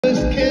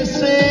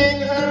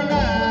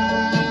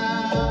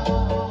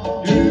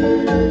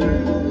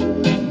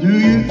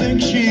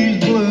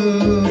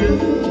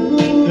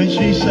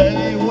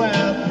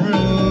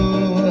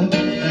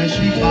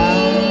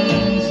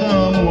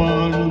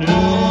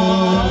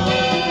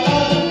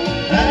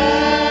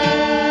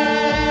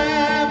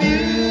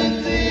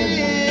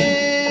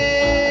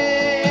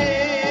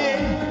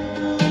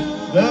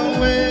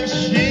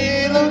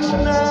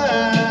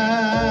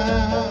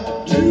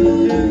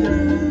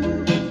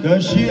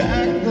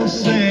the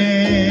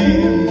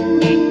same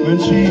when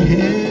she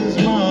hears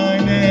my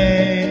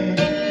name?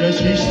 Does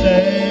she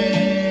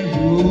say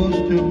who's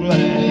to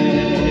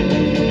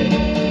blame?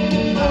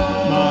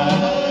 My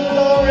hearts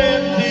are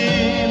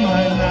empty,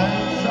 my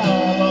nights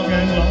are long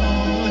and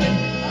lonely.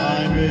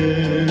 I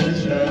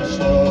miss her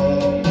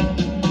so.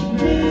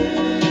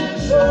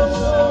 Miss her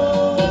so.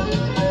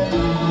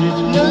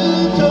 Each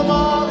new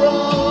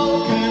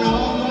tomorrow can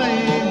only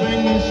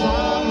bring me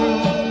sorrow.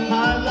 I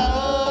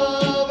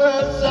love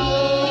her so.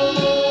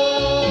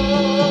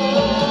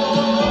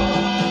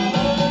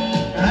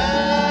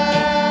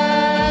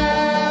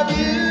 Have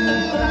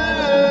you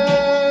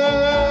heard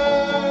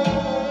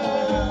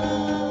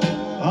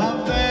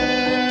of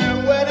their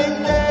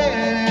wedding day?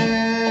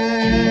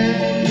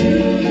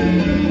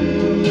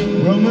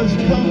 Rumors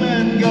come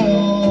and go,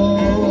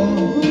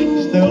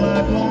 still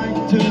I'd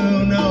like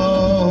to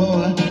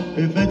know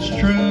if it's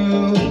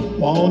true.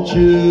 Won't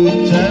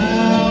you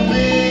tell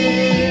me?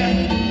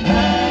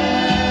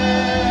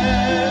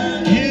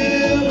 Have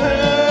you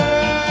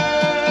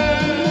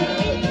heard?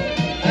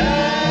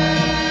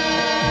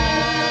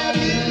 Have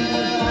you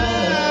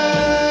heard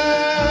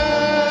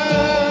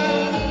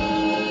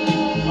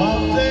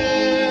of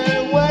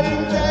their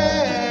wedding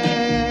day?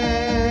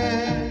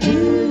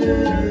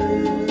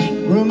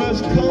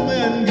 Rumors come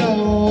and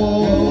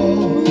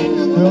go,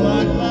 still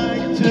I'd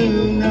like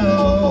to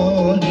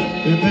know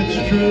if it's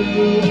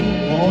true.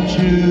 Won't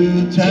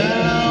you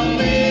tell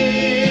me?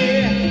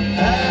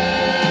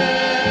 Have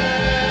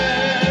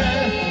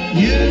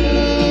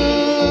you